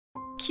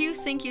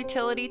Qsync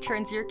utility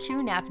turns your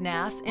QNAP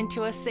NAS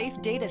into a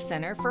safe data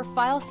center for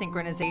file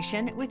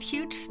synchronization with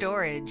huge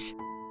storage.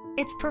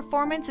 Its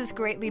performance is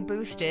greatly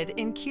boosted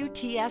in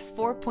QTS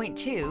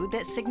 4.2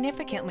 that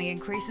significantly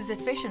increases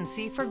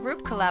efficiency for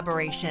group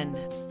collaboration.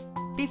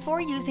 Before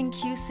using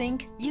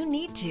Qsync, you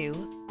need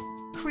to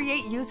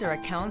create user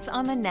accounts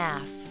on the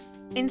NAS,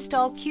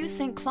 install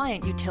Qsync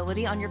client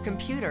utility on your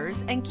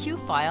computers and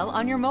Qfile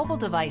on your mobile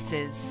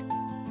devices.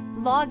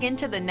 Log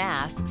into the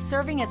NAS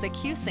serving as a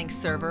Qsync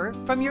server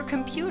from your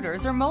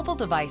computers or mobile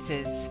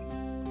devices.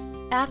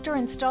 After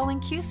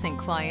installing Qsync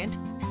client,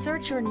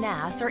 search your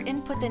NAS or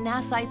input the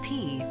NAS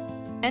IP.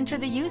 Enter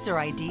the user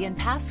ID and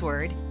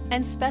password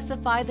and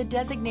specify the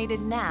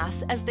designated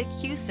NAS as the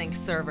Qsync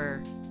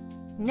server.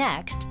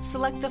 Next,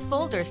 select the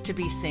folders to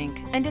be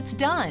synced and it's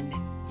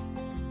done.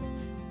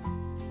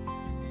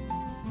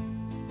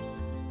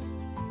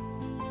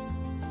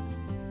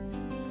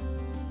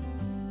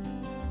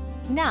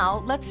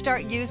 Now, let's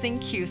start using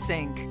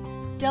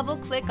Qsync.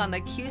 Double-click on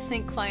the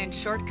Qsync client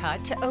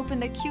shortcut to open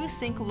the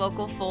Qsync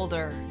local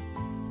folder.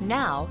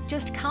 Now,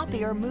 just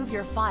copy or move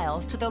your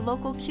files to the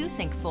local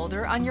Qsync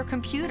folder on your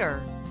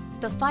computer.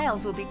 The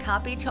files will be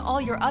copied to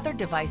all your other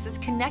devices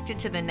connected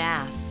to the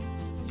NAS.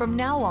 From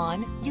now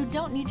on, you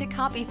don't need to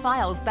copy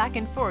files back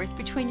and forth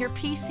between your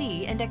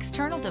PC and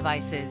external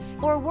devices,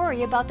 or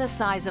worry about the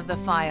size of the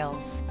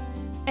files.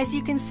 As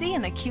you can see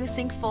in the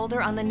Qsync folder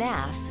on the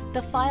NAS,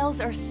 the files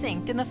are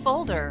synced in the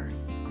folder.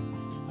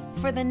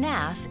 For the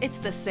NAS, it's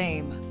the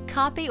same.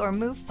 Copy or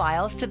move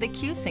files to the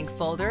Qsync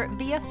folder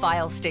via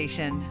File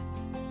Station.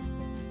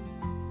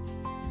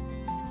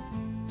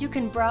 You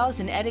can browse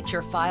and edit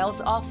your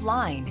files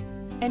offline.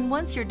 And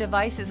once your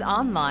device is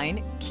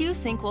online,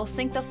 Qsync will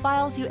sync the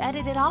files you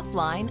edited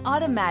offline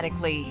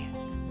automatically.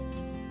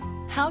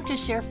 How to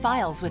share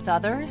files with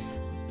others?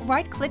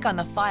 Right-click on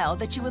the file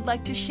that you would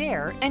like to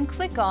share and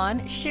click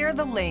on Share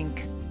the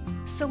link.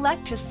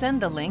 Select to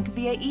send the link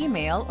via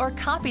email or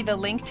copy the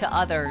link to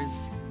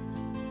others.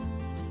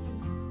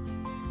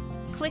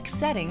 Click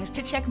Settings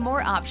to check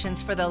more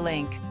options for the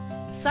link,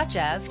 such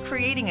as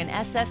creating an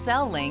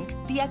SSL link,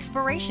 the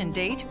expiration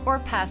date, or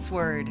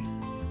password.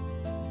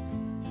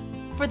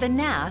 For the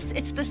NAS,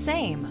 it's the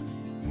same.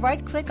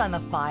 Right-click on the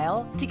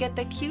file to get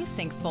the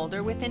Qsync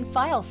folder within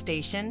File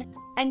Station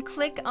and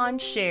click on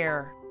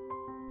Share.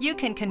 You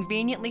can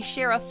conveniently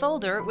share a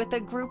folder with a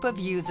group of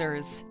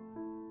users.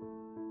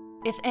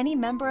 If any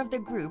member of the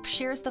group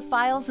shares the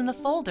files in the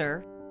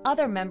folder,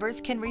 other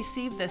members can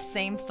receive the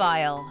same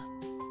file.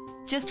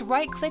 Just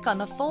right-click on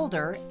the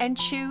folder and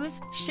choose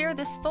Share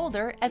this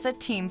folder as a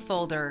team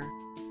folder.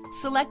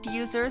 Select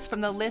users from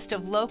the list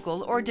of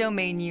local or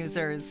domain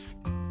users.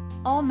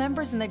 All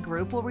members in the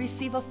group will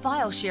receive a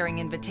file sharing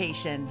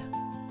invitation.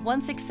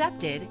 Once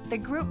accepted, the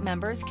group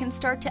members can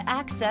start to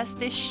access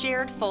this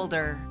shared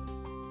folder.